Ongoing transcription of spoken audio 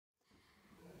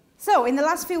So, in the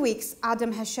last few weeks,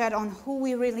 Adam has shared on who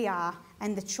we really are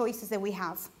and the choices that we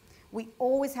have. We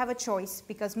always have a choice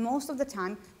because most of the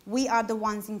time, we are the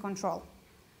ones in control.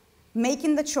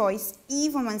 Making the choice,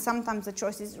 even when sometimes the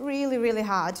choice is really, really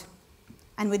hard,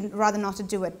 and we'd rather not to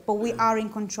do it, but we are in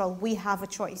control. We have a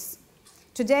choice.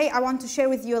 Today, I want to share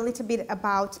with you a little bit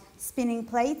about spinning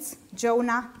plates,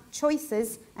 Jonah,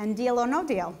 choices, and deal or no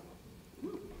deal.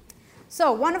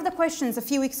 So, one of the questions a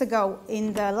few weeks ago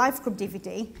in the Life Group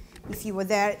DVD, if you were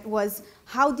there, was,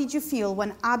 how did you feel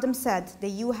when Adam said that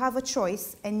you have a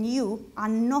choice and you are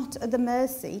not at the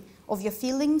mercy of your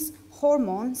feelings,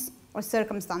 hormones, or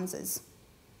circumstances?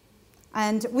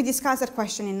 And we discussed that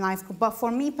question in Life Group, but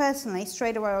for me personally,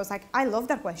 straight away I was like, I love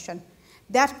that question.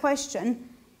 That question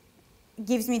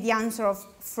gives me the answer of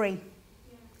free.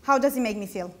 How does it make me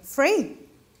feel? Free.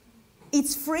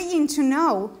 It's freeing to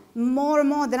know more and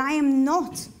more that I am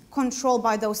not controlled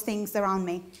by those things around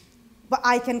me, but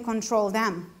I can control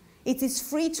them. It is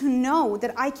free to know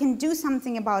that I can do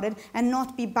something about it and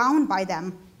not be bound by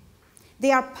them.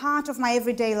 They are part of my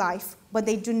everyday life, but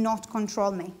they do not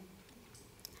control me.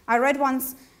 I read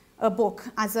once a book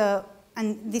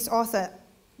and this author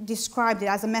described it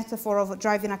as a metaphor of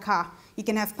driving a car. You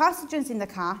can have passengers in the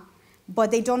car, but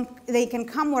they can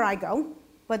come where I go,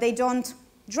 but they don't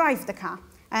drive the car.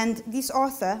 And this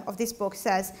author of this book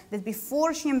says that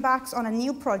before she embarks on a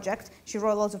new project, she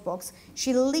wrote lots of books,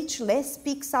 she literally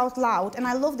speaks out loud. And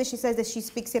I love that she says that she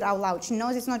speaks it out loud. She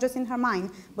knows it's not just in her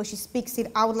mind, but she speaks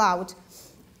it out loud.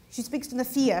 She speaks to the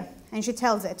fear, and she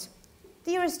tells it,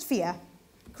 "Dearest fear,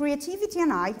 creativity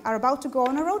and I are about to go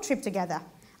on a road trip together.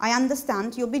 I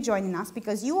understand you'll be joining us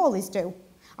because you always do.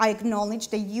 I acknowledge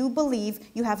that you believe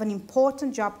you have an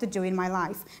important job to do in my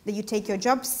life, that you take your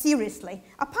job seriously.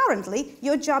 Apparently,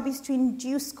 your job is to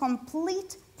induce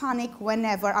complete panic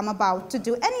whenever I'm about to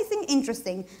do anything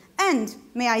interesting. And,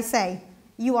 may I say,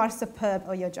 you are superb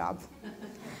at your job."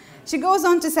 She goes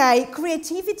on to say,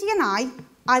 "Creativity and I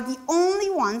are the only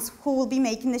ones who will be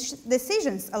making the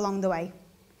decisions along the way.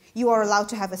 You are allowed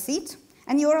to have a seat,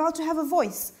 and you are allowed to have a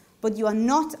voice, but you are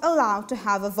not allowed to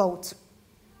have a vote.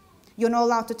 You're not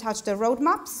allowed to touch the road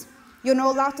maps. You're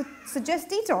not allowed to suggest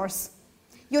detours.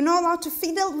 You're not allowed to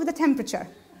fiddle with the temperature.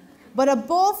 But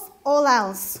above all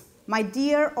else, my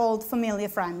dear old familiar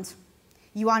friend,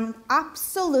 you are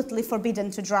absolutely forbidden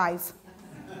to drive."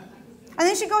 And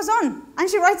then she goes on, and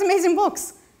she writes amazing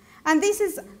books. And this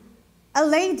is a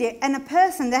lady and a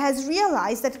person that has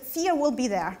realized that fear will be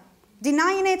there.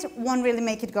 Denying it won't really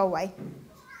make it go away.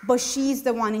 But she's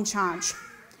the one in charge.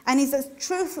 And it's the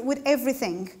truth with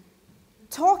everything.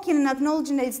 Talking and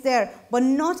acknowledging that it's there, but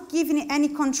not giving it any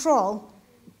control,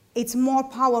 it's more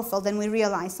powerful than we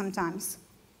realize sometimes.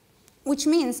 Which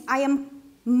means I am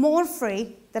more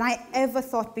free than I ever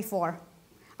thought before.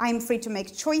 I am free to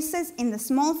make choices in the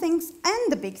small things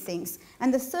and the big things,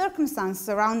 and the circumstances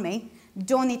around me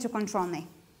don't need to control me.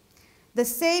 The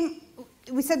same,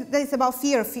 we said that it's about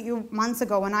fear a few months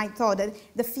ago, and I thought that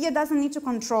the fear doesn't need to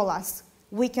control us.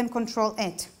 We can control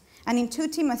it. And in 2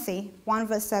 Timothy 1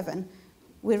 verse 7,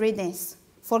 we read this: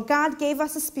 "For God gave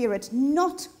us a spirit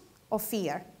not of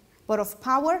fear, but of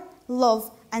power,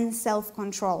 love, and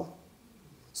self-control."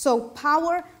 So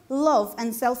power, love,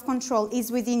 and self-control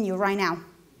is within you right now,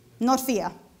 not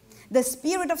fear. The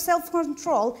spirit of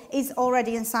self-control is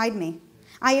already inside me.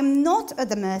 I am not at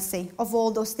the mercy of all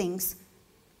those things.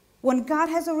 When God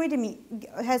has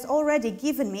already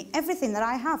given me everything that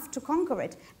I have to conquer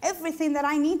it, everything that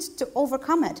I need to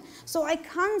overcome it. So I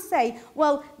can't say,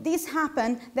 well, this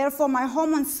happened, therefore my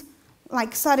hormones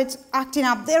started acting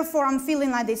up, therefore I'm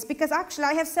feeling like this, because actually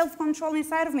I have self-control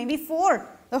inside of me before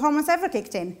the hormones ever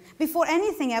kicked in, before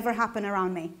anything ever happened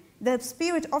around me. The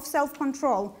spirit of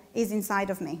self-control is inside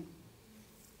of me.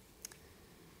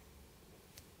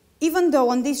 Even though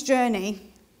on this journey,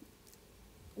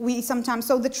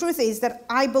 so the truth is that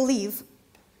I believe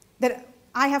that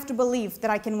I have to believe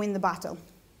that I can win the battle.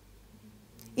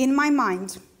 In my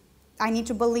mind, I need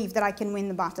to believe that I can win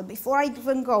the battle. Before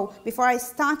I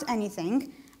start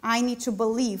anything, I need to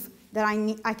believe that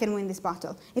I can win this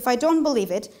battle. If I don't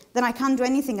believe it, then I can't do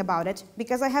anything about it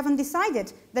because I haven't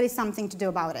decided there is something to do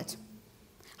about it.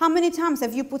 How many times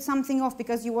have you put something off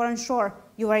because you weren't sure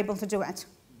you were able to do it?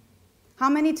 How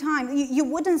many times? You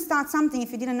wouldn't start something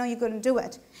if you didn't know you couldn't do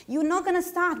it. You're not going to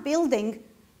start building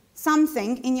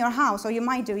something in your house, or you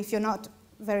might do if you're not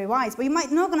very wise, but you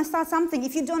might not going to start something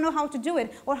if you don't know how to do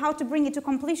it or how to bring it to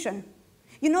completion.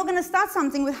 You're not going to start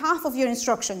something with half of your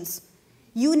instructions.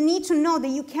 You need to know that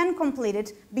you can complete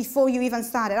it before you even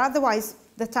start it. Otherwise,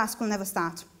 the task will never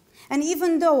start. And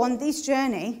even though on this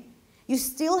journey, You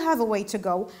still have a way to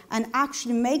go and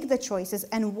actually make the choices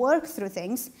and work through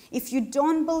things. If you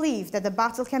don't believe that the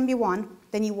battle can be won,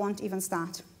 then you won't even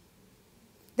start.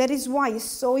 That is why it's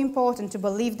so important to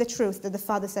believe the truth that the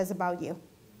Father says about you.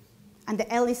 And the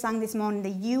Ellie sang this morning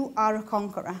that you are a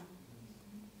conqueror.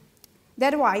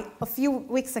 That's why a few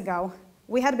weeks ago,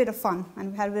 we had a bit of fun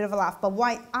and we had a bit of a laugh, but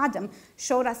why Adam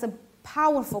showed us a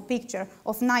powerful picture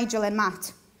of Nigel and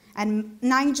Matt. And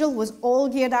Nigel was all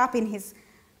geared up in his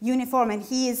uniform, and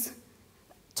he is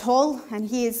tall and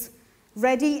he is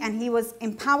ready and he was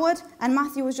empowered, and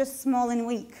Matthew was just small and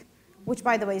weak, which,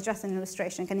 by the way, is just an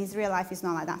illustration, because in his real life he's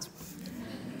not like that.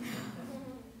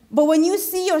 But when you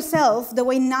see yourself the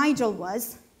way Nigel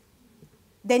was,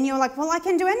 then you're like, well, I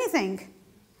can do anything.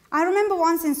 I remember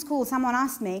once in school someone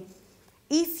asked me,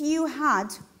 if you had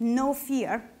no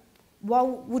fear,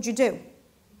 what would you do?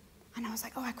 And I was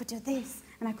like, oh, I could do this,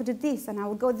 and I could do this, and I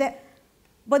would go there.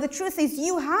 But the truth is,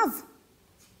 you have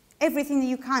everything that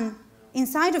you can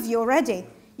inside of you already.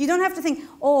 You don't have to think,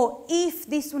 oh, if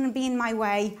this wouldn't be in my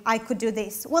way, I could do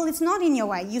this. Well, it's not in your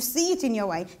way. You see it in your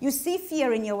way. You see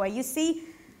fear in your way. You see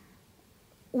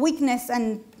weakness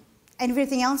and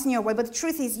everything else in your way. But the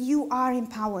truth is, you are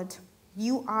empowered.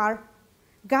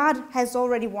 God has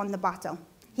already won the battle.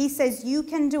 He says you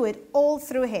can do it all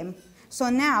through him. So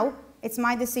now it's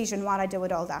my decision what I do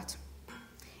with all that.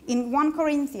 In 1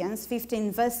 Corinthians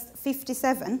 15, verse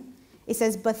 57, it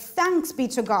says, but thanks be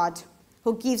to God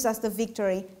who gives us the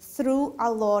victory through our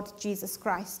Lord Jesus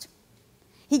Christ.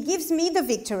 He gives me the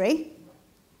victory,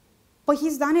 but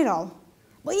he's done it all.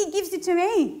 But he gives it to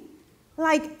me.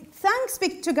 Like, thanks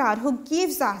be to God who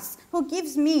gives us, who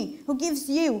gives me, who gives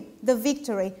you the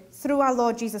victory through our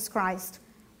Lord Jesus Christ.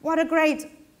 What a great,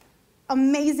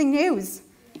 amazing news.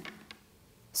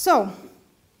 So,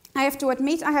 I have to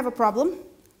admit I have a problem,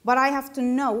 but I have to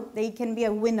know that it can be a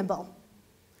winnable.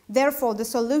 Therefore, the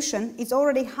solution is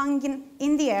already hanging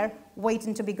in the air,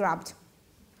 waiting to be grabbed.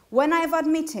 When I have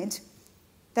admitted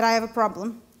that I have a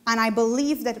problem, and I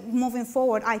believe that moving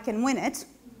forward I can win it,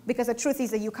 because the truth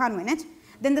is that you can win it,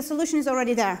 then the solution is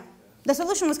already there. The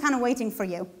solution was kind of waiting for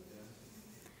you.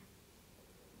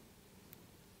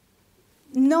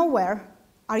 Nowhere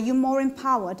are you more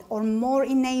empowered or more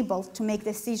enabled to make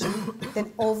decisions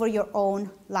than over your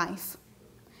own life.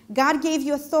 God gave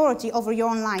you authority over your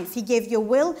own life. He gave you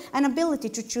will and ability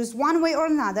to choose one way or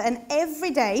another. And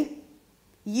every day,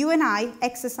 you and I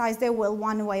exercise their will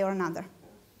one way or another.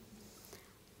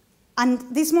 And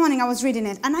this morning I was reading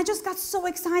it, and I just got so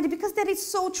excited because that is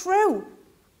so true.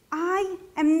 I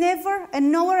am never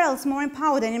and nowhere else more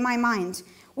empowered than in my mind,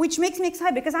 which makes me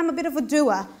excited because I'm a bit of a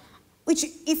doer. Which,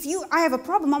 I have a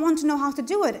problem, I want to know how to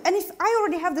do it. And if I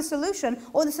already have the solution,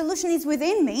 or the solution is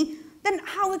within me, then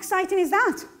how exciting is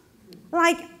that?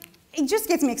 Like, it just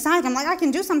gets me excited. I'm like, I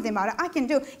can do something about it. I can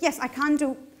do, yes, I can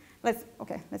do,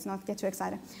 let's not get too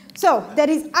excited. So, that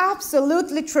is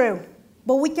absolutely true.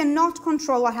 But we cannot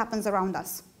control what happens around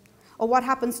us, or what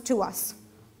happens to us.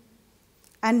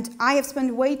 And I have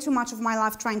spent way too much of my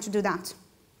life trying to do that.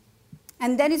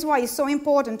 And that is why it's so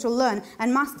important to learn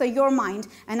and master your mind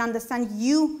and understand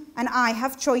you and I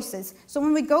have choices. So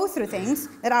when we go through things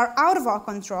that are out of our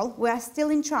control, we are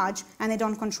still in charge and they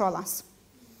don't control us.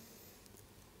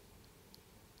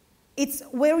 It's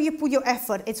where you put your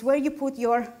effort. It's where you put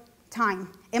your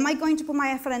time. Am I going to put my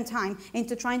effort and time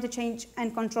into trying to change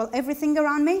and control everything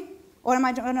around me? Or am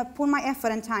I going to put my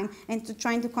effort and time into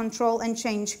trying to control and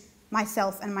change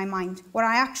myself and my mind, where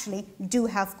I actually do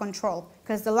have control?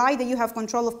 Because the lie that you have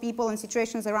control of people and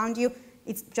situations around you,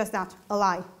 it's just that, a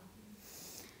lie.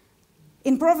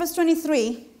 In Proverbs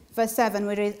 23, verse 7,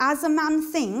 we read, as a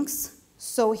man thinks,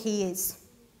 so he is.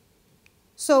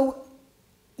 So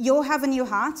you have a new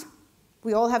heart.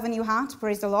 We all have a new heart,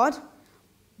 praise the Lord.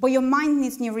 But your mind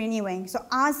needs new renewing. So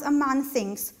as a man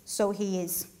thinks, so he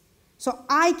is. So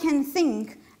I can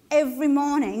think every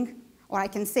morning, or I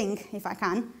can think, if I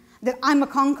can, that I'm a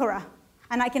conqueror.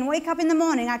 And I can wake up in the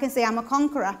morning, I can say I'm a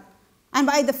conqueror. And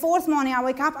by the fourth morning I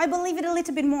wake up, I believe it a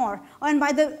little bit more. And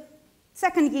by the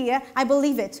second year, I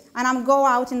believe it. And I'm go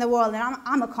out in the world and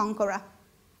I'm a conqueror.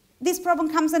 This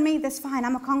problem comes at me, that's fine,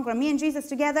 I'm a conqueror. Me and Jesus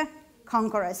together,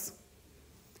 conquerors.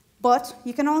 But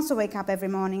you can also wake up every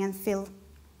morning and feel,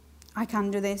 I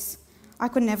can't do this. I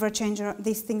could never change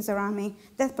these things around me.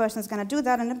 That person's going to do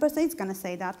that, and that person is going to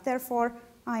say that. Therefore,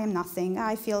 I am nothing.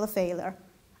 I feel a failure.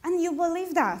 And you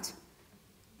believe that.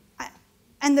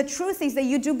 And the truth is that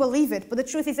you do believe it, but the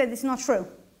truth is that it's not true.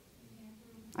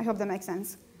 I hope that makes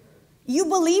sense. You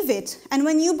believe it, and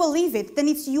when you believe it, then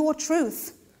it's your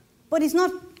truth. But it's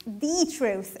not the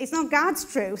truth. It's not God's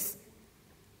truth.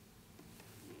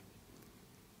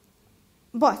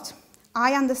 But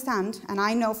I understand and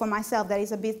I know for myself that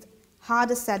it's a bit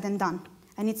harder said than done.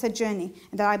 And it's a journey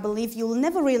that I believe you'll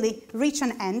never really reach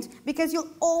an end because you'll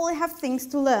always have things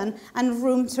to learn and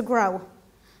room to grow.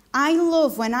 I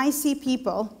love when I see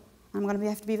people, I'm going to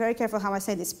have to be very careful how I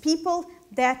say this, people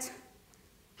that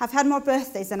have had more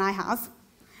birthdays than I have,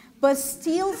 but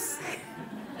still,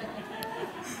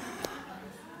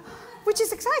 which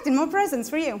is exciting, more presents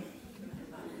for you.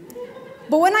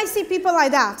 But when I see people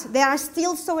like that, they are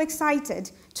still so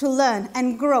excited to learn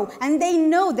and grow, and they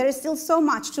know there is still so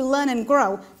much to learn and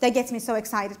grow, that gets me so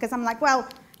excited, because I'm like, well,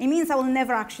 it means I will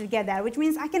never actually get there, which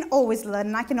means I can always learn,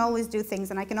 and I can always do things,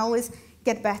 and I can always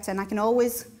get better, and I can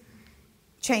always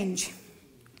change.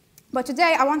 But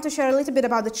today, I want to share a little bit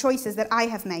about the choices that I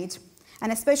have made,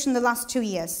 and especially in the last 2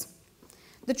 years.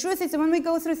 The truth is that when we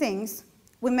go through things,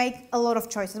 we make a lot of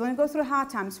choices. When we go through hard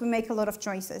times, we make a lot of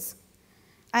choices.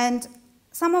 And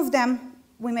some of them,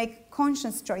 we make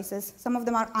conscious choices. Some of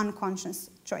them are unconscious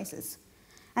choices.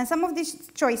 And some of these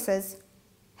choices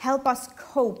help us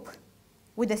cope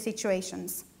with the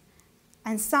situations.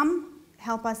 And some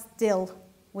help us deal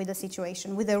with the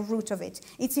situation, with the root of it.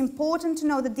 It's important to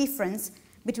know the difference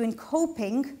between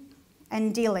coping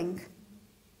and dealing.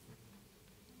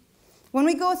 When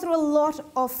we go through a lot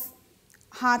of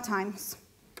hard times,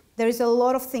 there is a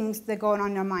lot of things that go on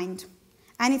in your mind.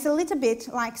 And it's a little bit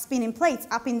like spinning plates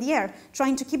up in the air,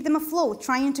 trying to keep them afloat,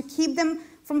 trying to keep them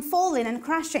from falling and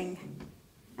crashing.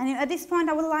 And at this point,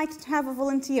 I would like to have a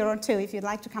volunteer or two, if you'd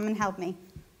like to come and help me,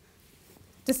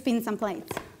 to spin some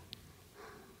plates.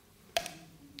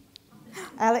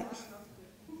 Ellie.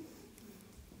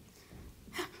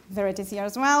 Verity's here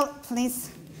as well,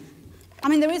 please. I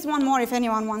mean, there is one more if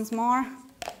anyone wants more.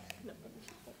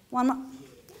 One more.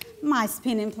 My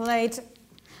spinning plate.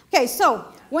 Okay, so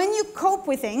when you cope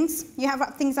with things, you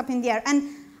have things up in the air. And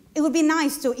it would be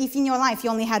nice to, if in your life you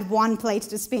only had one plate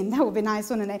to spin, that would be nice,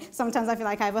 wouldn't it? Sometimes I feel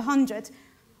like I have 100.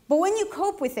 But when you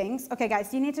cope with things, okay,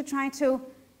 guys, you need to try to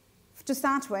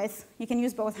start with, you can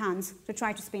use both hands to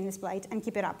try to spin this plate and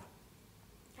keep it up.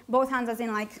 Both hands as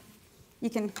in like, you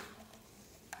can.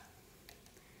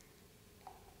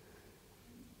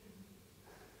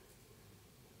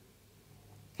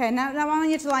 Okay, now I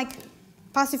want you to like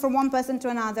pass it from one person to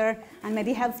another, and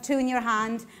maybe have two in your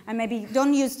hand, and maybe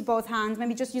don't use both hands,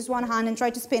 maybe just use one hand and try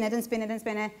to spin it and spin it and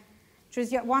spin it.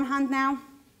 Choose your one hand now.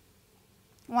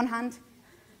 One hand.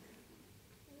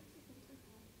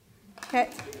 Okay.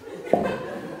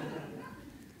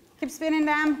 Keep spinning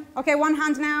them. Okay, one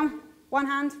hand now. One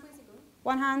hand.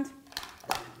 One hand.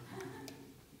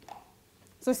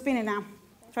 So spin it now.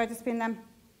 Try to spin them.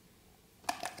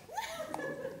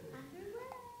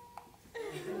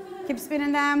 Keep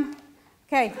spinning them.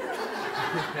 Okay.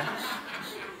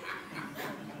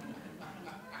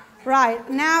 Right,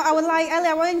 now I would like, Ellie,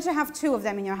 I want you to have two of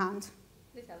them in your hand.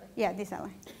 This Ellie? Yeah, this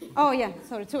Ellie. Oh yeah,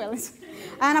 sorry, two Ellies.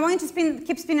 And I want you to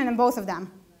keep spinning them, both of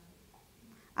them.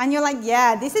 And you're like,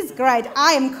 yeah, this is great.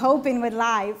 I am coping with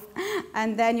life.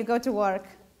 And then you go to work.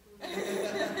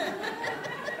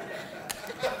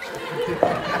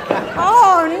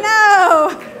 Oh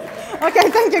no! Okay,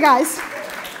 thank you guys.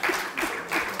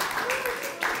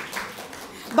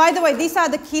 By the way, these are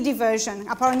the kiddie version.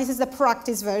 Apparently, this is the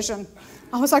practice version.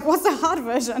 I was like, what's the hard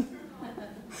version?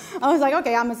 I was like,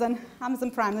 okay, Amazon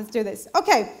Prime, let's do this.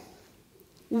 Okay,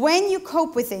 when you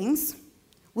cope with things,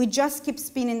 we just keep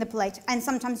spinning the plate. And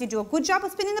sometimes you do a good job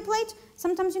at spinning the plate.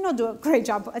 Sometimes you don't do a great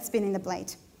job at spinning the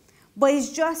plate. But it's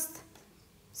just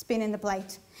spinning the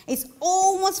plate. It's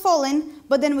almost falling,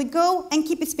 but then we go and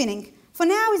keep it spinning. For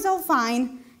now, it's all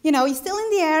fine. You know, it's still in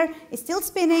the air, it's still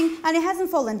spinning, and it hasn't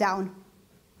fallen down.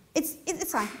 It's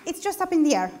fine. It's just up in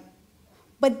the air.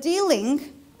 But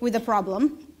dealing with the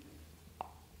problem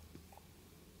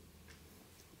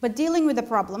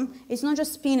is not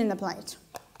just spinning the plate.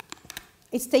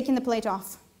 It's taking the plate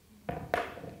off.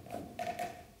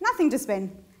 Nothing to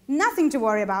spin. Nothing to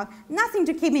worry about. Nothing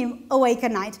to keep me awake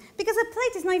at night. Because the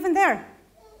plate is not even there.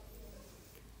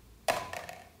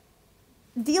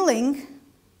 Dealing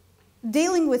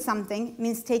with something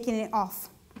means taking it off.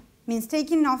 Means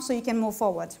taking it off so you can move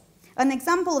forward. An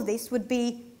example of this would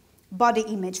be body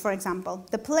image, for example.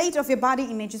 The plate of your body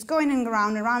image is going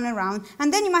around and around and around,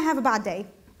 and then you might have a bad day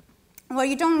where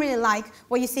you don't really like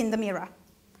what you see in the mirror.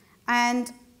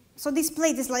 And so this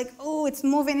plate is like, oh, it's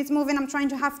moving, I'm trying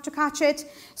to have to catch it.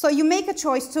 So you make a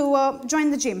choice to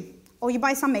join the gym, or you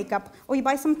buy some makeup, or you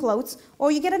buy some clothes,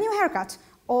 or you get a new haircut,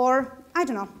 or, I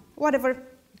don't know, whatever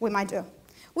we might do,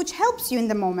 which helps you in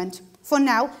the moment. For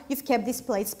now, you've kept this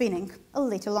plate spinning a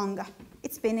little longer.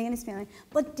 It's spinning and it's spinning.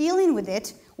 But dealing with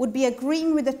it would be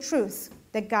agreeing with the truth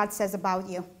that God says about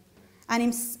you.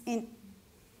 And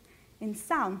In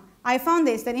psalm. I found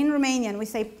this, that in Romanian we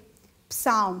say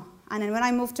psalm. And then when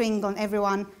I moved to England,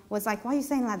 everyone was like, why are you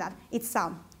saying like that? It's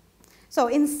psalm. So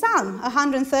in Psalm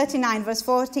 139, verse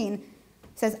 14, it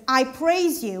says, I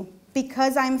praise you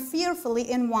because I'm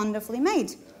fearfully and wonderfully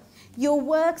made. Your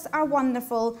works are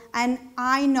wonderful, and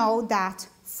I know that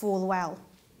full well.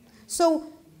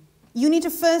 So you need to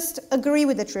first agree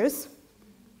with the truth,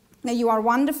 that you are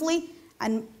wonderfully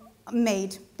and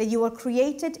made, that you were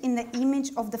created in the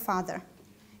image of the Father.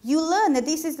 You learn that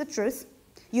this is the truth.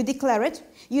 You declare it.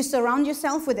 You surround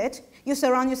yourself with it. You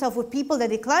surround yourself with people that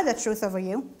declare the truth over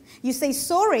you. You say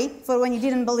sorry for when you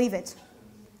didn't believe it.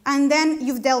 And then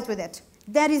you've dealt with it.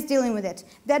 That is dealing with it.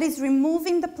 That is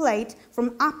removing the plate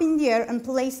from up in the air and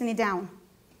placing it down.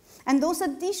 And those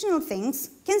additional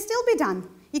things can still be done.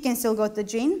 You can still go to the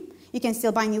gym. You can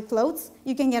still buy new clothes.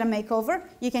 You can get a makeover.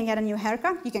 You can get a new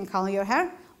haircut. You can color your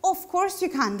hair. Of course you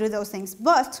can do those things.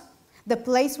 But the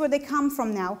place where they come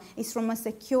from now is from a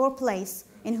secure place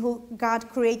in who God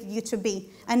created you to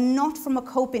be, and not from a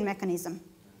coping mechanism.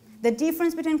 The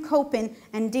difference between coping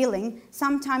and dealing,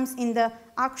 sometimes in the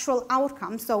actual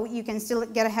outcome, so you can still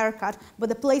get a haircut, but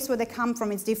the place where they come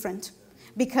from is different.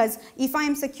 Because if I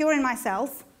am secure in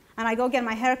myself, and I go get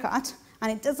my haircut,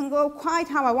 and it doesn't go quite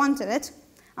how I wanted it,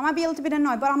 I might be a little bit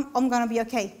annoyed, but I'm going to be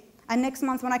okay. And next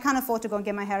month, when I can't afford to go and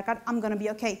get my haircut, I'm going to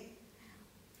be okay.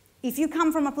 If you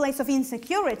come from a place of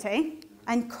insecurity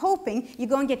and coping, you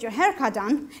go and get your haircut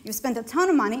done, you've spent a ton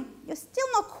of money, you're still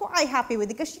not quite happy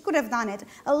with it because you could have done it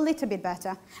a little bit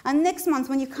better. And next month,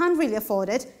 when you can't really afford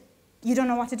it, you don't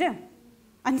know what to do.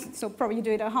 And so probably you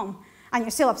do it at home, and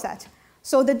you're still upset.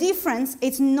 So the difference,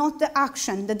 it's not the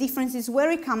action. The difference is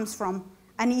where it comes from,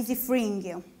 and is it freeing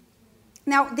you?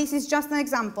 Now, this is just an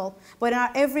example, but in our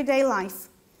everyday life,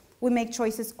 we make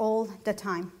choices all the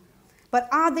time. But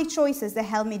are they choices that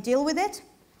help me deal with it,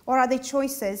 or are they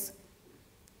choices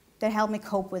that help me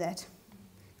cope with it?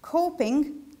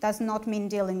 Coping does not mean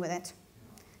dealing with it.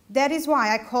 That is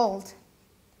why I called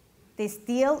this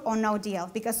deal or no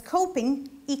deal, because coping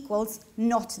equals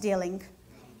not dealing.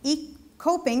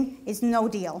 Coping is no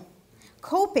deal.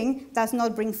 Coping does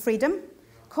not bring freedom.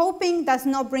 Coping does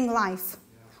not bring life,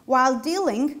 while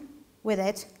dealing with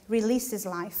it releases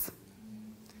life.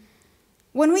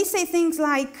 When we say things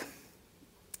like,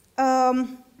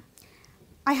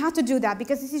 I had to do that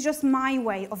because this is just my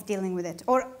way of dealing with it.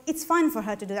 Or it's fine for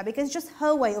her to do that because it's just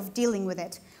her way of dealing with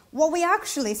it. What we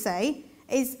actually say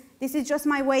is, this is just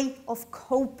my way of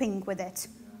coping with it.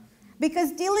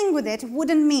 Because dealing with it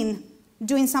wouldn't mean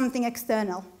doing something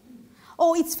external.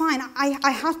 Oh, it's fine,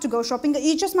 I have to go shopping.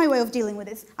 It's just my way of dealing with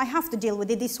this. I have to deal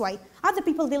with it this way. Other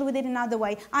people deal with it another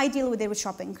way. I deal with it with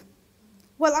shopping.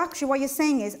 Well, actually, what you're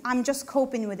saying is, I'm just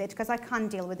coping with it because I can't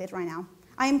deal with it right now.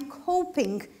 I am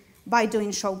coping by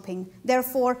doing shopping.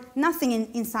 Therefore, nothing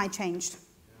inside changed.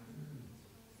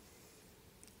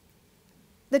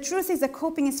 The truth is that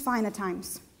coping is fine at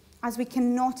times, as we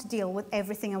cannot deal with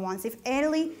everything at once. If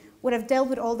Ellie would have dealt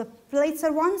with all the plates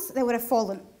at once, they would have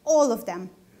fallen, all of them.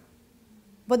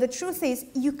 But the truth is,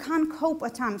 you can cope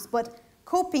at times, but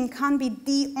coping can be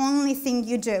the only thing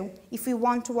you do if we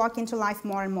want to walk into life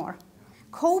more and more.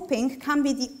 Coping can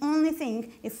be the only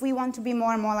thing if we want to be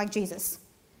more and more like Jesus.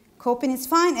 Coping is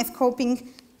fine if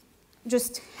coping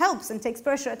just helps and takes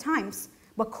pressure at times.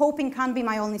 But coping can't be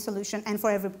my only solution and for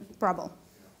every problem.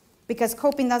 Because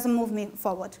coping doesn't move me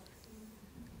forward.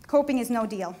 Coping is no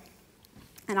deal.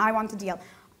 And I want a deal.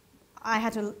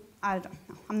 I'm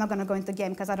not going to go into the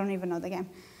game because I don't even know the game.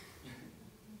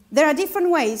 There are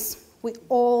different ways we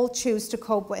all choose to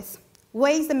cope with.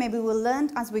 Ways that maybe we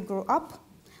learned as we grew up,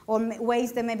 or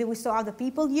ways that maybe we saw other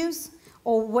people use,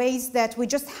 or ways that we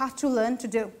just had to learn to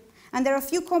do. And there are a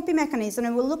few coping mechanisms,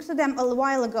 and we looked at them a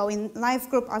while ago in life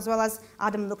group as well as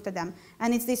Adam looked at them.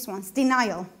 And it's this one: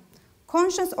 denial.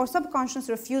 Conscious or subconscious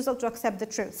refusal to accept the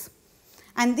truth.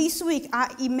 And this week,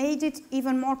 it made it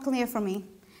even more clear for me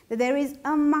that there is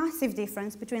a massive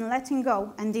difference between letting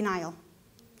go and denial.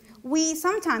 We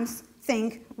sometimes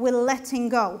think we're letting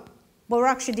go, but we're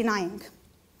actually denying.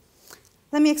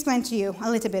 Let me explain to you a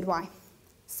little bit why.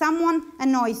 Someone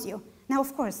annoys you. Now,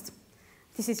 of course,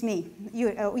 this is me.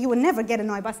 You would never get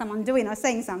annoyed by someone doing or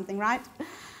saying something, right?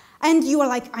 And you are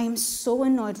like, I am so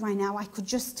annoyed right now. I could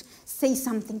just say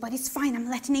something, but it's fine. I'm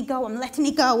letting it go. I'm letting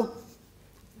it go.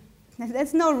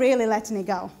 That's not really letting it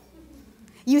go.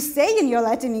 You're saying you're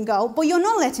letting it go, but you're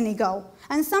not letting it go.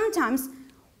 And sometimes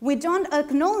we don't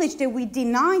acknowledge that we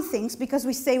deny things because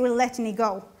we say we're letting it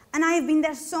go. And I have been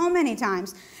there so many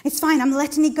times. It's fine, I'm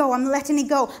letting it go, I'm letting it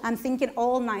go. I'm thinking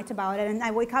all night about it, and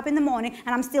I wake up in the morning,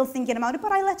 and I'm still thinking about it,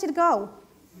 but I let it go.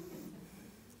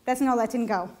 That's not letting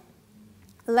go.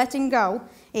 Letting go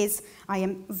is, I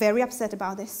am very upset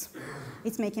about this.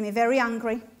 It's making me very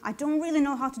angry. I don't really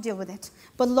know how to deal with it.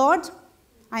 But Lord,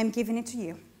 I am giving it to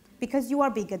you because you are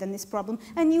bigger than this problem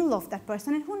and you love that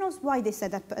person and who knows why they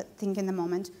said that thing in the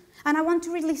moment. And I want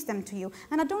to release them to you.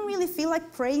 And I don't really feel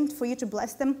like praying for you to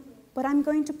bless them, but I'm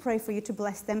going to pray for you to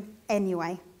bless them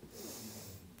anyway.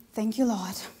 Thank you,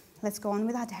 Lord. Let's go on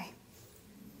with our day.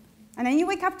 And then you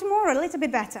wake up tomorrow a little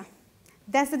bit better.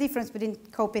 That's the difference between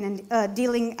coping and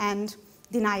dealing and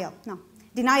denial. No,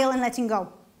 denial and letting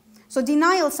go. So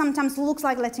denial sometimes looks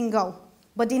like letting go,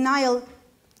 but denial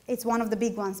is one of the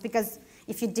big ones because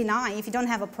if you deny, if you don't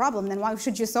have a problem, then why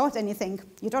should you sort anything?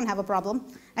 You don't have a problem.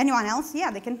 Anyone else?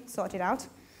 Yeah, they can sort it out.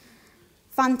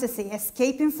 Fantasy,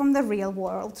 escaping from the real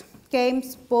world.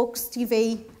 Games, books,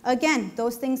 TV. Again,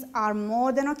 those things are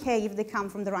more than okay if they come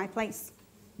from the right place.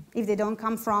 If they don't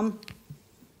come from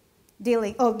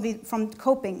dealing, or from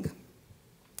coping.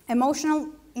 Emotional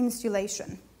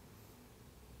insulation.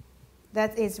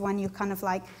 That is when you kind of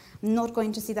like, I'm not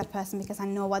going to see that person because I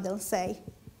know what they'll say.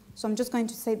 So I'm just going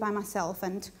to say it by myself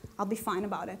and I'll be fine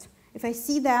about it. If I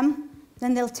see them,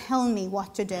 then they'll tell me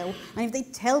what to do. And if they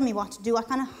tell me what to do, I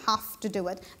kind of have to do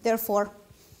it. Therefore,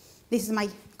 this is my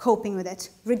coping with it.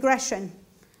 Regression.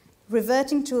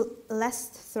 Reverting to less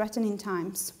threatening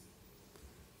times.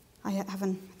 I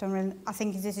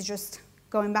think this is just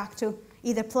going back to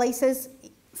either places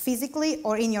physically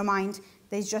or in your mind.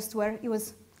 There's just where it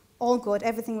was all good,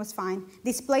 everything was fine.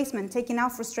 Displacement, taking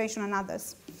out frustration on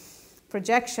others.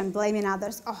 Projection, blaming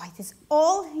others. Oh, it is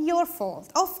all your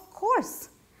fault. Of course.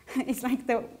 It's like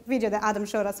the video that Adam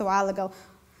showed us a while ago.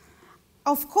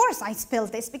 Of course I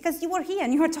spilled this because you were here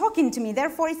and you were talking to me,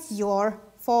 therefore it's your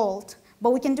fault.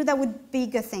 But we can do that with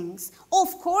bigger things. Of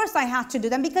course I had to do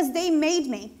them because they made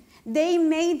me. They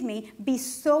made me be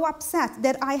so upset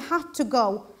that I had to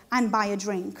go and buy a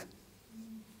drink.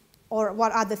 Or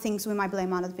what other things we might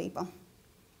blame other people.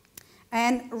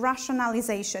 And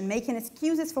rationalization, making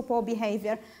excuses for poor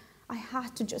behavior. I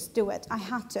had to just do it. I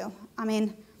had to. I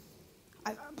mean,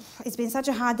 it's been such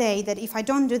a hard day that if I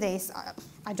don't do this,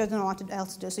 I don't know what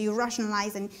else to do. So you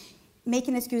rationalize and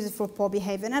making excuses for poor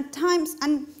behavior. And at times,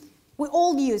 and we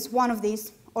all use one of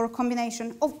these or a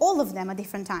combination of all of them at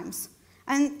different times.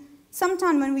 And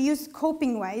sometimes when we use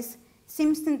coping ways,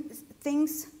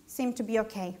 things seem to be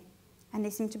okay and they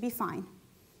seem to be fine.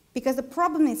 Because the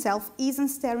problem itself isn't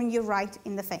staring you right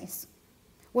in the face.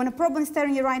 When a problem is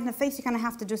staring you right in the face, you kind of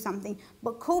have to do something.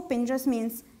 But coping just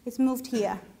means it's moved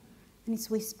here and it's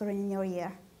whispering in your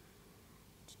ear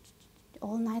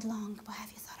all night long. But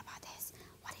have you thought about this?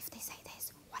 What if they say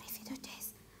this? What if you do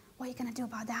this? What are you going to do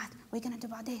about that? What are you going to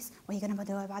do about this? What are you going to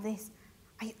do about this?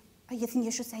 You think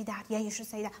you should say that? Yeah, you should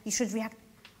say that. You should react.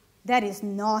 That is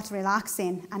not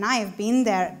relaxing. And I have been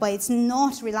there, but it's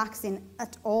not relaxing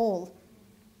at all.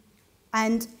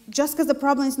 And just because the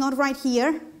problem is not right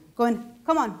here, going,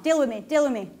 come on, deal with me,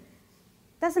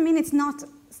 doesn't mean it's not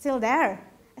still there.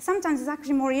 Sometimes it's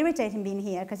actually more irritating being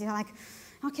here, because you're like,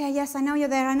 okay, yes, I know you're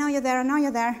there, I know you're there, I know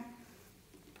you're there.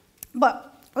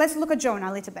 But let's look at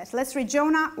Jonah a little bit. Let's read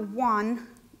Jonah 1,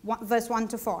 verse 1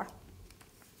 to 4.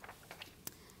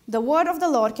 The word of the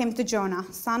Lord came to Jonah,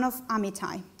 son of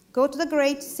Amittai. Go to the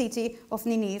great city of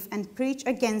Nineveh and preach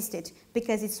against it,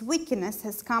 because its wickedness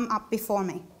has come up before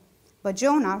me. But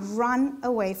Jonah ran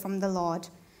away from the Lord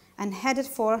and headed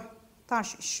for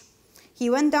Tarshish. He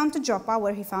went down to Joppa,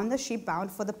 where he found a ship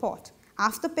bound for the port.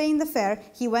 After paying the fare,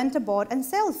 he went aboard and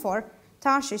sailed for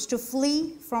Tarshish to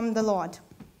flee from the Lord.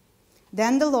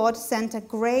 Then the Lord sent a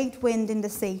great wind in the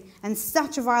sea, and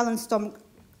such a violent storm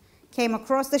came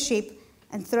across the ship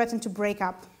and threatened to break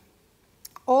up.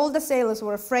 All the sailors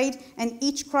were afraid, and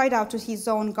each cried out to his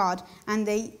own God, and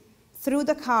they threw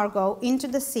the cargo into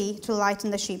the sea to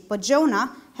lighten the ship. But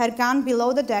Jonah had gone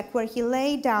below the deck, where he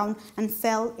lay down and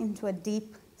fell into a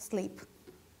deep sleep.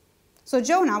 So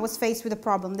Jonah was faced with a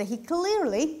problem that he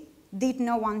clearly did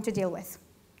not want to deal with.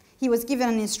 He was given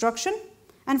an instruction,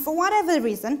 and for whatever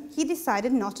reason, he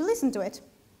decided not to listen to it.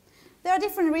 There are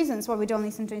different reasons why we don't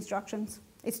listen to instructions.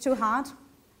 It's too hard,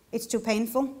 it's too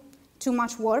painful, too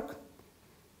much work,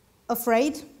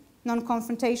 afraid,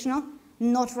 non-confrontational,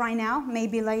 not right now,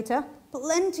 maybe later.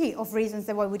 Plenty of reasons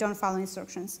why we don't follow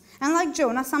instructions. And like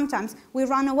Jonah, sometimes we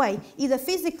run away, either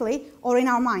physically or in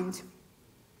our mind.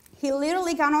 He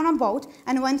literally got on a boat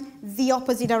and went the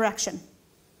opposite direction.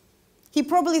 He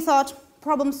probably thought,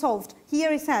 problem solved.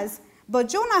 Here he says, but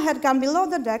Jonah had gone below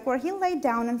the deck, where he lay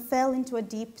down and fell into a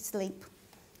deep sleep.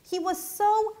 He was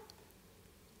so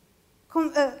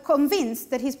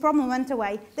convinced that his problem went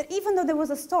away, that even though there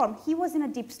was a storm, he was in a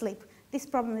deep sleep. This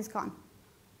problem is gone.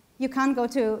 you can't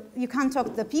talk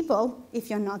to the people if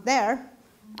you're not there.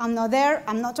 I'm not there,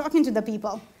 I'm not talking to the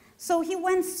people. So he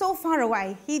went so far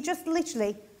away. He just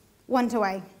literally went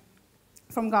away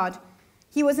from God.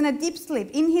 He was in a deep sleep.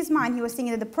 In his mind, he was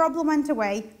thinking that the problem went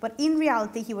away, but in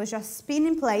reality, he was just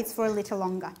spinning plates for a little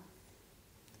longer.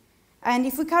 And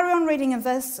if we carry on reading in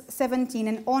verse 17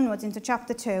 and onwards into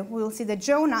chapter 2, we will see that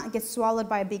Jonah gets swallowed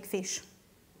by a big fish.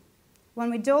 When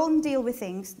we don't deal with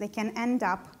things, they can end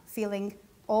up feeling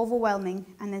overwhelming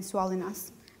and then swallowing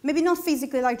us. Maybe not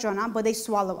physically like Jonah, but they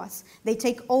swallow us. They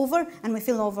take over and we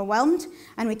feel overwhelmed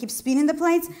and we keep spinning the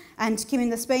plates, and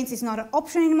keeping the spades is not an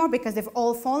option anymore because they've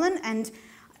all fallen and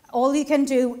all you can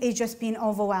do is just being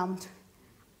overwhelmed.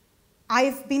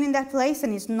 I've been in that place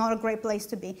and it's not a great place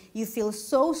to be. You feel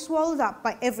so swallowed up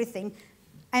by everything,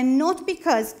 and not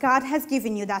because God has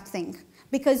given you that thing,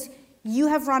 because you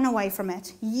have run away from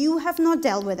it. You have not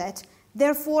dealt with it.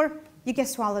 Therefore, you get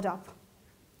swallowed up.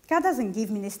 God doesn't give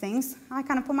me these things. I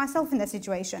kind of put myself in that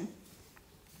situation.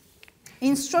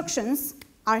 Instructions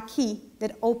are key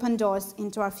that open doors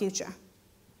into our future.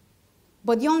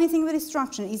 But the only thing with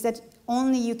instruction is that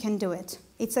only you can do it.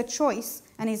 It's a choice,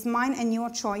 and it's mine and your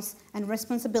choice and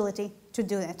responsibility to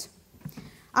do it.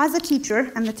 As a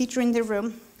teacher, and the teacher in the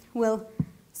room will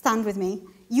stand with me,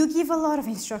 you give a lot of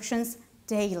instructions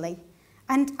daily.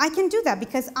 And I can do that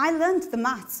because I learned the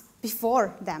maths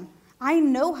before them. I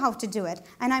know how to do it,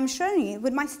 and I'm sharing it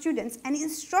with my students and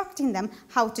instructing them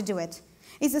how to do it.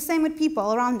 It's the same with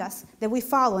people around us that we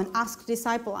follow and ask to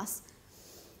disciple us.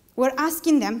 We're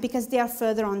asking them because they are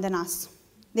further on than us.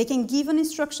 They can give us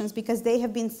instructions because they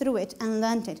have been through it and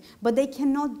learned it, but they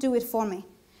cannot do it for me.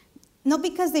 Not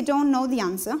because they don't know the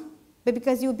answer, but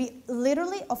because it would be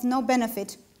literally of no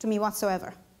benefit to me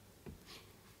whatsoever.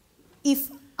 If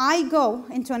I go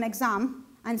into an exam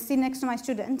and sit next to my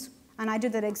student, and I do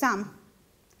that exam,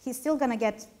 he's still going to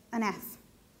get an F.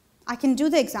 I can do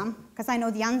the exam because I know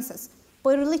the answers, but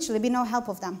it will literally be no help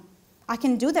of them. I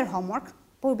can do their homework,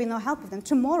 but it will be no help of them.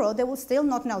 Tomorrow, they will still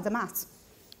not know the maths.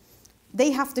 They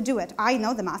have to do it. I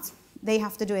know the maths. They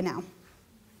have to do it now.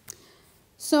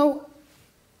 So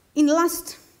in the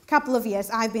last couple of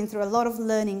years, I've been through a lot of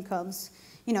learning curves.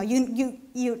 You know,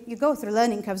 you go through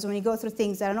learning curves when you go through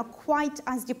things that are not quite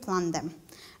as you planned them.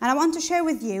 And I want to share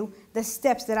with you the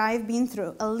steps that I've been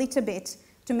through a little bit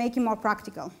to make it more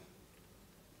practical.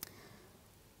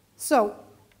 So,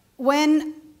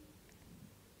 when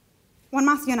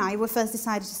Matthew and I were first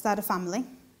decided to start a family,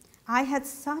 I had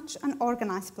such an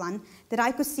organized plan that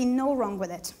I could see no wrong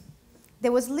with it.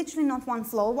 There was literally not one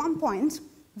flaw. At one point,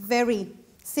 very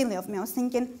silly of me, I was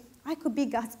thinking, I could be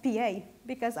God's PA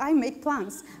because I make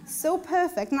plans so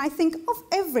perfect and I think of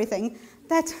everything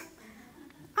that,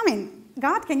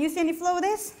 God, can you see any flaw with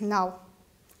this? No.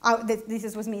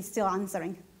 This was me still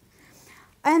answering.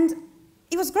 And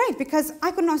it was great because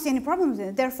I could not see any problem with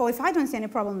it. Therefore, if I don't see any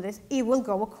problem with this, it will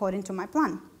go according to my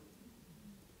plan.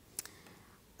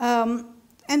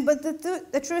 But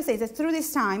the truth is that through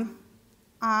this time,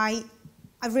 I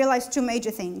realized two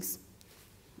major things,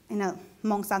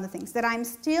 amongst other things, that I'm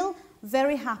still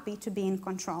very happy to be in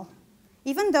control.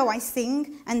 Even though I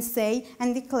sing and say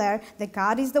and declare that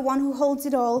God is the one who holds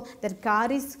it all, that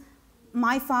God is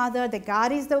my Father, that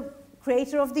God is the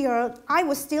creator of the earth, I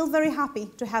was still very happy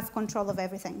to have control of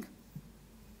everything.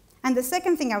 And the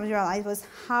second thing I realized was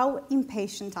how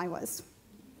impatient I was.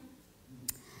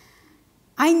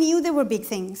 I knew there were big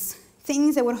things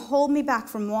that would hold me back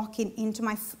from walking into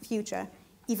my future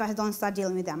if I don't start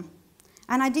dealing with them.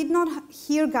 And I did not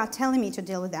hear God telling me to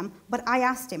deal with them, but I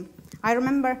asked him. I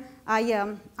remember I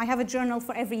have a journal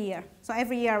for every year. So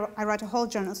every year I write a whole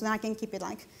journal so then I can keep it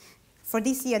like, for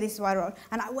this year, this is what I wrote.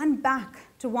 And I went back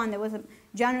to one that was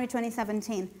January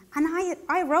 2017. And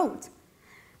I wrote,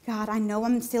 God, I know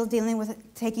I'm still dealing with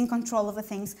taking control over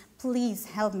things. Please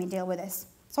help me deal with this.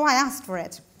 So I asked for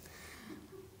it.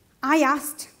 I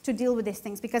asked to deal with these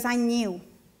things because I knew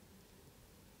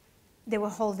they were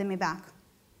holding me back.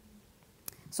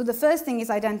 So the first thing is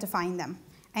identifying them.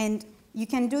 And you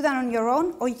can do that on your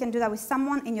own, or you can do that with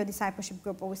someone in your discipleship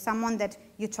group or with someone that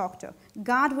you talk to.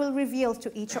 God will reveal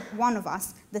to each one of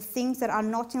us the things that are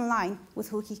not in line with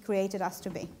who he created us to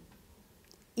be.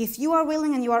 If you are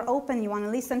willing and you are open, you want to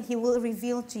listen, he will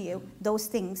reveal to you those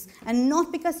things. And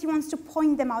not because he wants to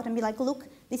point them out and be like, look,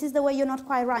 this is the way you're not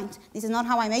quite right. This is not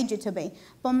how I made you to be.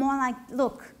 But more like,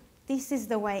 look, this is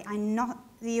the way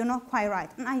you're not quite right.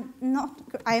 And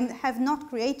I have not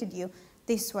created you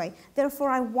this way. Therefore,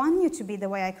 I want you to be the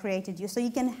way I created you so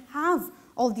you can have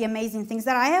all the amazing things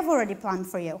that I have already planned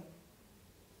for you.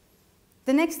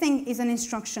 The next thing is an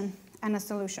instruction and a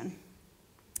solution.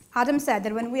 Adam said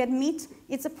that when we admit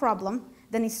it's a problem,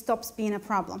 then it stops being a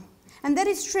problem. And that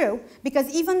is true, because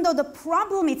even though the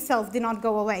problem itself did not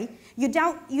go away, you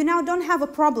now don't have a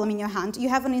problem in your hand. You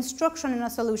have an instruction and a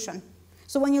solution.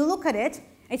 So when you look at it,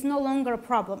 it's no longer a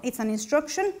problem. It's an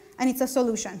instruction and it's a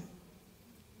solution.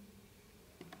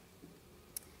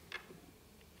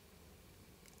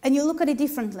 And you look at it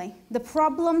differently. The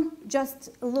problem just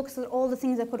looks at all the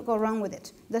things that could go wrong with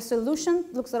it. The solution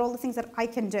looks at all the things that I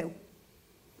can do.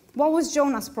 What was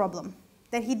Jonah's problem?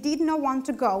 That he did not want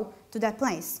to go to that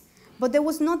place. But that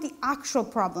was not the actual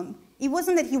problem. It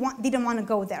wasn't that he didn't want to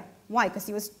go there. Why? Because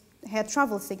he had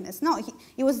travel sickness. No,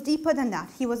 it was deeper than that.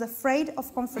 He was afraid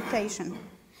of confrontation.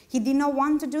 He did not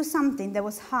want to do something that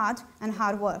was hard and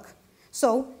hard work.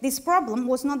 So this problem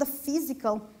was not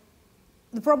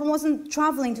the problem wasn't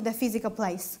traveling to the physical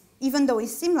place, even though it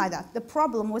seemed like that. The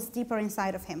problem was deeper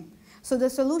inside of him. So the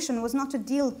solution was not to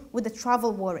deal with the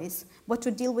travel worries, but to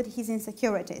deal with his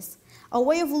insecurities. A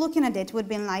way of looking at it would have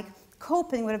been like,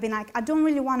 coping would have been like, I don't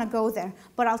really want to go there,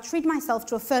 but I'll treat myself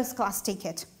to a first-class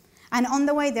ticket. And on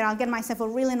the way there, I'll get myself a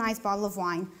really nice bottle of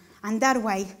wine. And that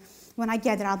way, when I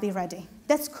get there, I'll be ready.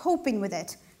 That's coping with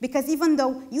it. Because even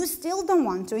though you still don't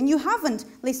want to, and you haven't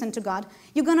listened to God,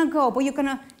 you're going to go, but you're going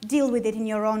to deal with it in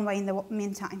your own way in the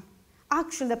meantime.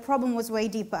 Actually, the problem was way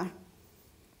deeper.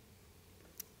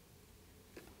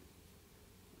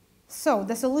 So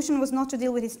the solution was not to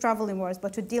deal with his traveling worries,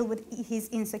 but to deal with his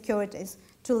insecurities,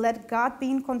 to let God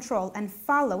be in control and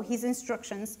follow his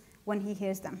instructions when he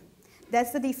hears them.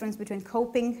 That's the difference between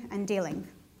coping and dealing.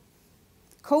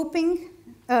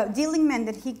 Dealing meant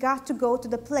that he got to go to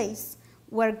the place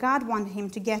where God wanted him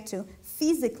to get to,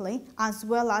 physically as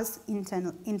well as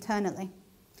internally.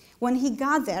 When he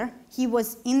got there, he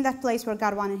was in that place where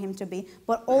God wanted him to be,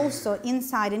 but also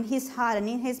inside, in his heart and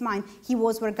in his mind, he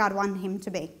was where God wanted him to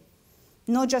be.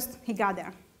 Not just he got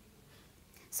there.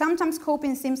 Sometimes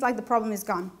coping seems like the problem is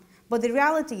gone, but the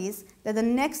reality is that the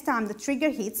next time the trigger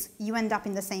hits, you end up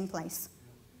in the same place.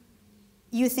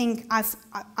 You think,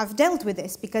 I've dealt with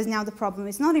this because now the problem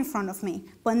is not in front of me,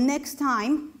 but next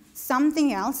time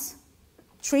something else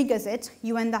triggers it,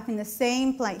 you end up in the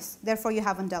same place. Therefore, you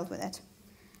haven't dealt with it.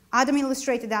 Adam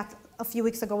illustrated that a few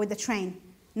weeks ago with the train.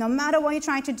 No matter what you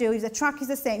try to do, if the track is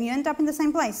the same, you end up in the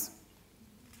same place.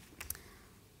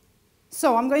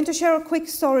 So I'm going to share a quick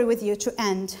story with you to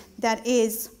end. That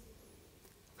is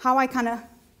how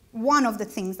one of the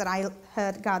things that I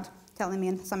heard God telling me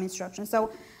in some instructions.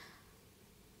 So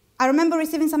I remember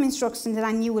receiving some instructions that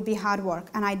I knew would be hard work,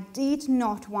 and I did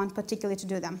not want particularly to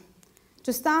do them.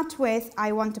 To start with,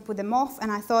 I want to put them off,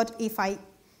 and I thought if I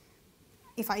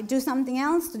do something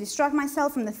else to distract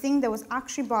myself from the thing that was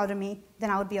actually bothering me, then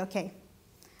I would be okay.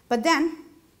 But then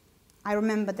I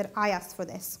remembered that I asked for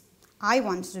this. I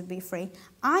wanted to be free.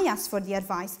 I asked for the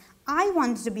advice. I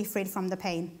wanted to be freed from the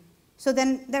pain. So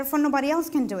then, therefore, nobody else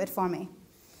can do it for me.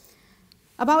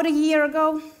 About a year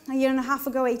and a half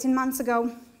ago, 18 months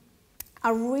ago, I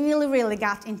really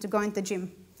got into going to the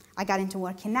gym. I got into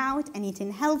working out and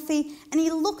eating healthy, and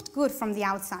it looked good from the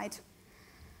outside.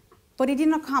 But it did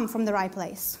not come from the right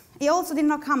place. It also did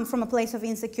not come from a place of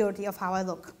insecurity of how I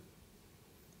look.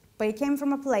 But it came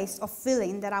from a place of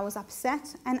feeling that I was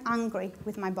upset and angry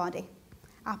with my body.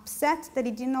 Upset that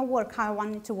it did not work how I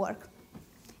wanted it to work.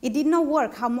 It did not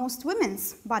work how most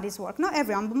women's bodies work. Not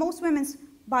everyone, but most women's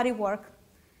body work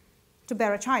to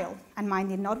bear a child. And mine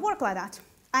did not work like that.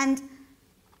 And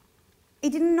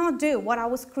it did not do what I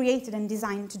was created and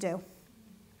designed to do.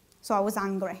 So I was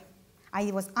angry. I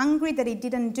was angry that it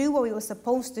didn't do what it was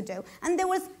supposed to do. And there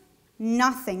was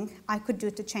nothing I could do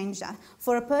to change that.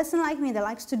 For a person like me that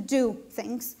likes to do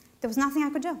things, there was nothing I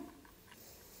could do.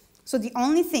 So the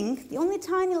only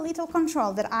tiny little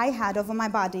control that I had over my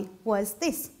body was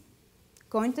this: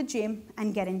 going to the gym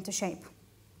and get into shape.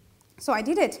 So I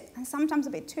did it, and sometimes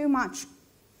a bit too much.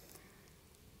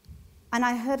 And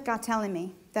I heard God telling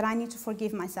me that I need to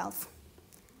forgive myself.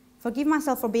 Forgive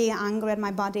myself for being angry at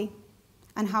my body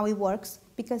and how it works,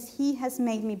 because He has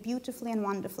made me beautifully and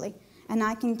wonderfully, and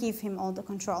I can give Him all the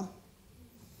control.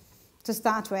 To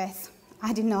start with,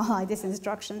 I did not like this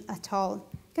instruction at all,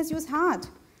 because it was hard,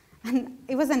 and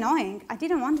it was annoying. I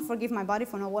didn't want to forgive my body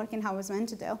for not working how I was meant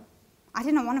to do. I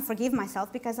didn't want to forgive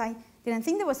myself because I didn't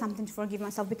think there was something to forgive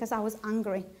myself, because I was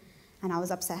angry and I was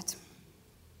upset.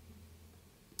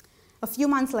 A few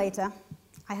months later,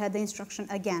 I heard the instruction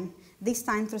again, this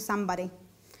time through somebody,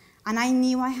 and I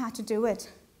knew I had to do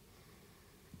it.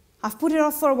 I've put it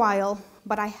off for a while,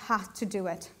 but I had to do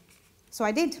it. So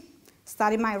I did.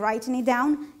 Started by writing it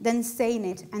down, then saying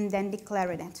it, and then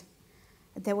declaring it.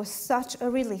 There was such a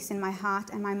release in my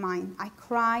heart and my mind. I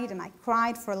cried, and I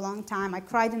cried for a long time. I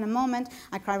cried in a moment.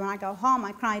 I cried when I got home.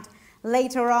 I cried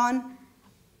Later on,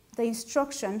 the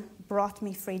instruction brought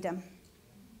me freedom.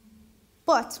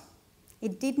 But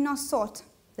it did not sort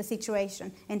the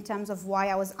situation in terms of why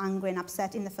I was angry and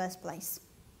upset in the first place,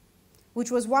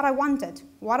 which was what I wanted.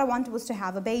 What I wanted was to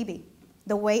have a baby,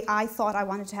 the way I thought I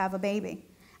wanted to have a baby.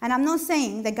 And I'm not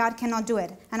saying that God cannot do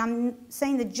it. And I'm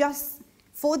saying that just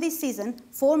for this season,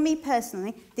 for me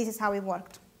personally, this is how it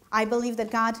worked. I believe that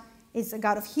God is a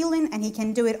God of healing and he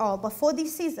can do it all. But for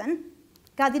this season,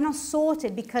 God did not sort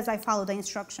it because I followed the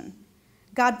instruction.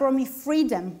 God brought me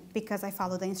freedom because I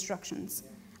followed the instructions.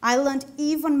 I learned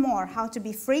even more how to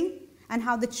be free and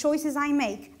how the choices I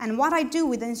make and what I do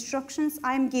with the instructions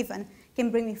I am given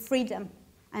can bring me freedom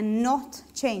and not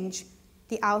change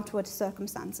the outward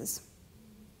circumstances.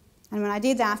 And when I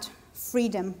did that,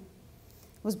 freedom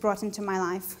was brought into my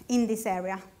life in this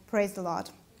area. Praise the Lord.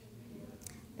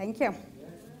 Thank you.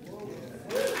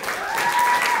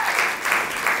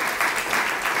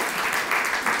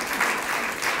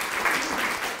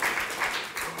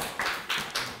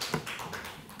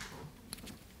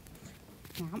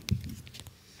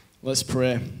 Let's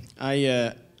pray.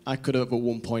 I could have at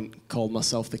one point called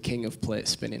myself the king of plate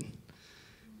spinning.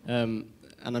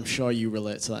 And I'm sure you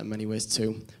relate to that in many ways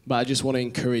too. But I just want to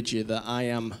encourage you that I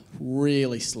am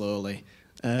really slowly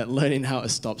learning how to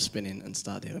stop spinning and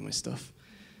start dealing with stuff.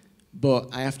 But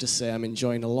I have to say I'm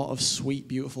enjoying a lot of sweet,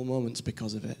 beautiful moments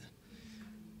because of it.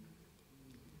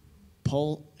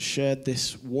 Paul shared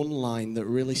this one line that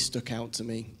really stuck out to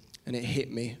me, and it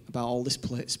hit me about all this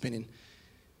plate spinning.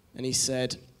 And he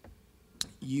said,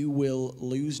 "You will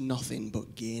lose nothing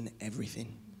but gain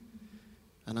everything."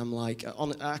 And I'm like,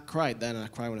 I cried then, and I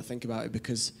cry when I think about it,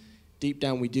 because deep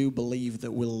down we do believe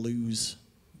that we'll lose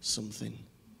something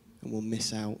and we'll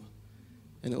miss out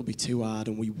and it'll be too hard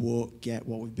and we won't get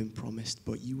what we've been promised,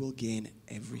 but you will gain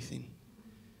everything.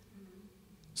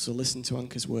 So listen to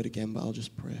Anka's word again, but I'll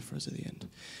just pray for us at the end.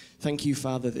 Thank you,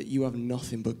 Father, that you have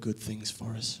nothing but good things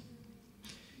for us.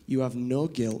 You have no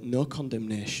guilt, no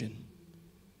condemnation,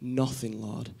 nothing,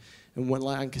 Lord. And when,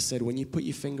 like Anka said, when you put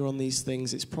your finger on these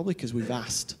things, it's probably because we've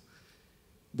asked,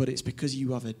 but it's because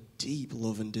you have a deep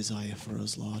love and desire for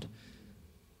us, Lord.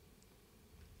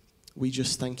 We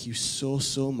just thank you so,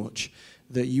 so much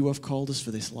that you have called us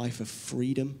for this life of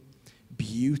freedom,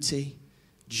 beauty,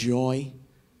 joy,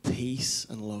 peace,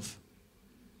 and love.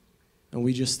 And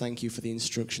we just thank you for the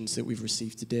instructions that we've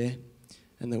received today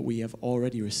and that we have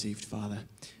already received, Father.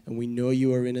 And we know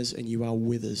you are in us and you are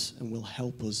with us and will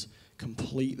help us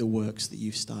complete the works that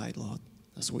you've started, Lord.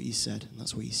 That's what you said and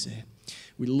that's what you say.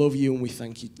 We love you and we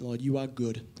thank you, Lord. You are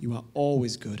good. You are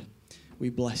always good. We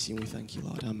bless you and we thank you,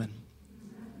 Lord. Amen.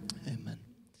 Amen.